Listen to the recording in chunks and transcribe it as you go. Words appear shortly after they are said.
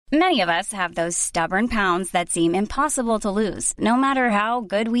Many of us have those stubborn pounds that seem impossible to lose, no matter how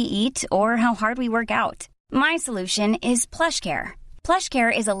good we eat or how hard we work out. My solution is PlushCare.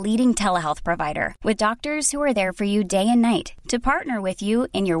 PlushCare is a leading telehealth provider with doctors who are there for you day and night to partner with you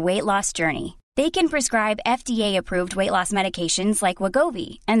in your weight loss journey. They can prescribe FDA-approved weight loss medications like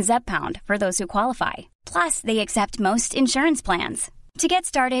Wegovy and Zepbound for those who qualify. Plus, they accept most insurance plans. To get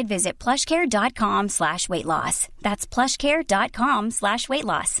started, visit plushcare.com/weightloss. That's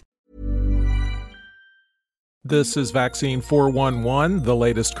plushcare.com/weightloss. This is Vaccine 411, the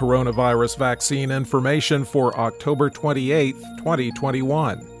latest coronavirus vaccine information for October 28th,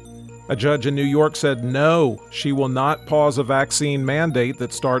 2021. A judge in New York said no, she will not pause a vaccine mandate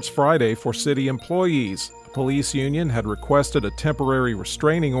that starts Friday for city employees. The police union had requested a temporary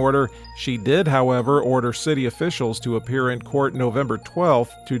restraining order. She did, however, order city officials to appear in court November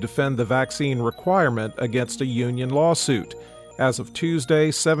 12th to defend the vaccine requirement against a union lawsuit. As of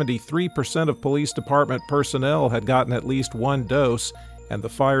Tuesday, 73% of police department personnel had gotten at least one dose, and the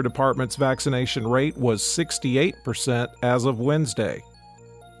fire department's vaccination rate was 68% as of Wednesday.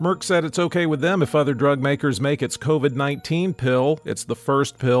 Merck said it's okay with them if other drug makers make its COVID-19 pill. It's the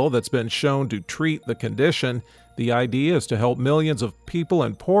first pill that's been shown to treat the condition. The idea is to help millions of people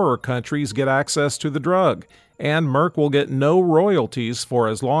in poorer countries get access to the drug. And Merck will get no royalties for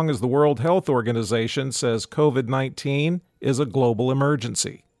as long as the World Health Organization says COVID-19 is a global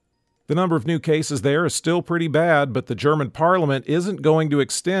emergency. The number of new cases there is still pretty bad, but the German parliament isn't going to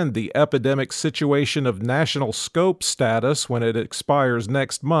extend the epidemic situation of national scope status when it expires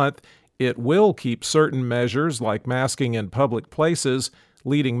next month. It will keep certain measures like masking in public places.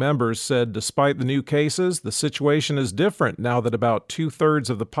 Leading members said despite the new cases, the situation is different now that about 2/3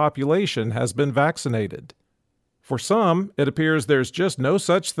 of the population has been vaccinated. For some, it appears there's just no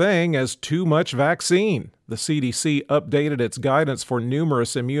such thing as too much vaccine. The CDC updated its guidance for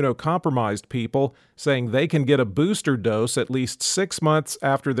numerous immunocompromised people, saying they can get a booster dose at least 6 months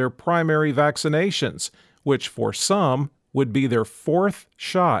after their primary vaccinations, which for some would be their 4th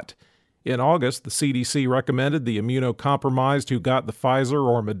shot. In August, the CDC recommended the immunocompromised who got the Pfizer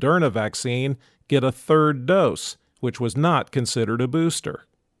or Moderna vaccine get a 3rd dose, which was not considered a booster.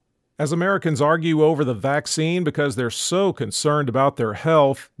 As Americans argue over the vaccine because they're so concerned about their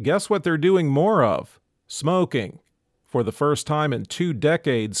health, guess what they're doing more of? Smoking. For the first time in 2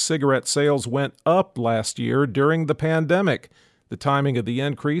 decades, cigarette sales went up last year during the pandemic. The timing of the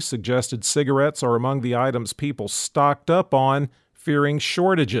increase suggested cigarettes are among the items people stocked up on, fearing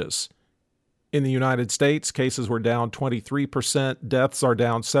shortages. In the United States, cases were down 23%, deaths are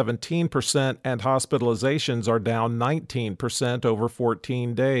down 17%, and hospitalizations are down 19% over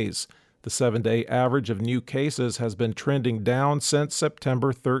 14 days. The 7-day average of new cases has been trending down since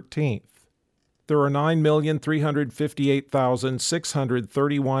September 13th. There are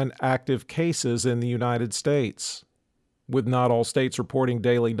 9,358,631 active cases in the United States. With not all states reporting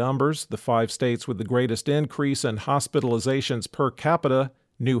daily numbers, the 5 states with the greatest increase in hospitalizations per capita: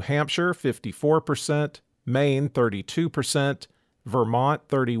 New Hampshire, 54%, Maine, 32%, Vermont,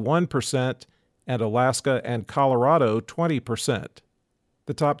 31%, and Alaska and Colorado, 20%.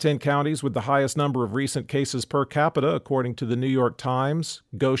 The top 10 counties with the highest number of recent cases per capita, according to the New York Times: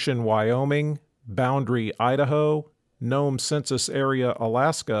 Goshen, Wyoming, Boundary, Idaho, Nome Census Area,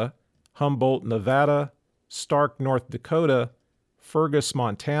 Alaska, Humboldt, Nevada, Stark, North Dakota, Fergus,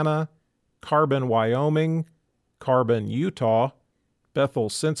 Montana, Carbon, Wyoming, Carbon, Utah, Bethel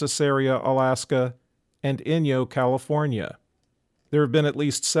Census Area, Alaska, and Inyo, California. There have been at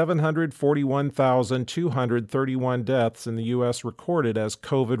least 741,231 deaths in the U.S. recorded as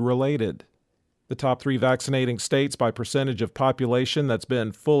COVID-related. The top 3 vaccinating states by percentage of population that's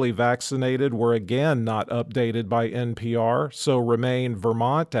been fully vaccinated were again not updated by NPR, so remain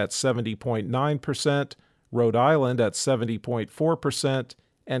Vermont at 70.9%, Rhode Island at 70.4%,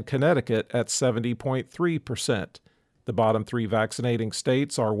 and Connecticut at 70.3%. The bottom 3 vaccinating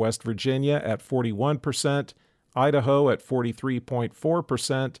states are West Virginia at 41%, Idaho at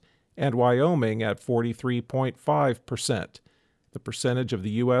 43.4%, and Wyoming at 43.5%. The percentage of the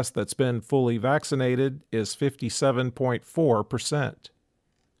U.S. that's been fully vaccinated is 57.4%.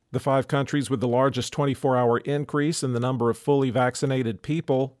 The 5 countries with the largest 24-hour increase in the number of fully vaccinated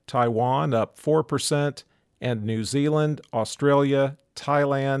people: Taiwan up 4%, and New Zealand, Australia,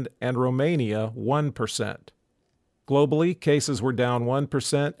 Thailand, and Romania 1%. Globally, cases were down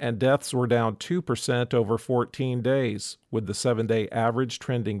 1% and deaths were down 2% over 14 days, with the 7-day average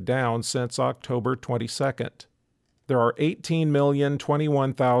trending down since October 22nd. There are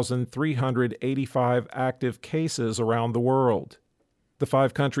 18,021,385 active cases around the world. The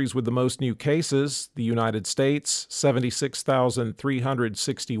 5 countries with the most new cases: the United States,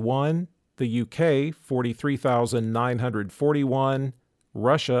 76,361, the UK, 43,941,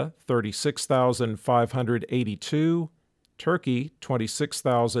 Russia, 36,582, Turkey,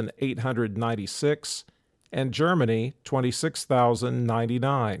 26,896, and Germany,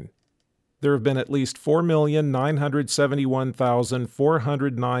 26,099. There have been at least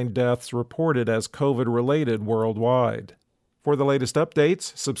 4,971,409 deaths reported as COVID-related worldwide. For the latest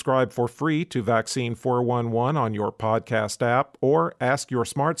updates, subscribe for free to Vaccine 411 on your podcast app or ask your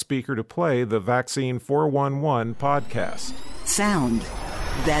smart speaker to play the Vaccine 411 podcast. Sound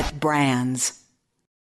that brands.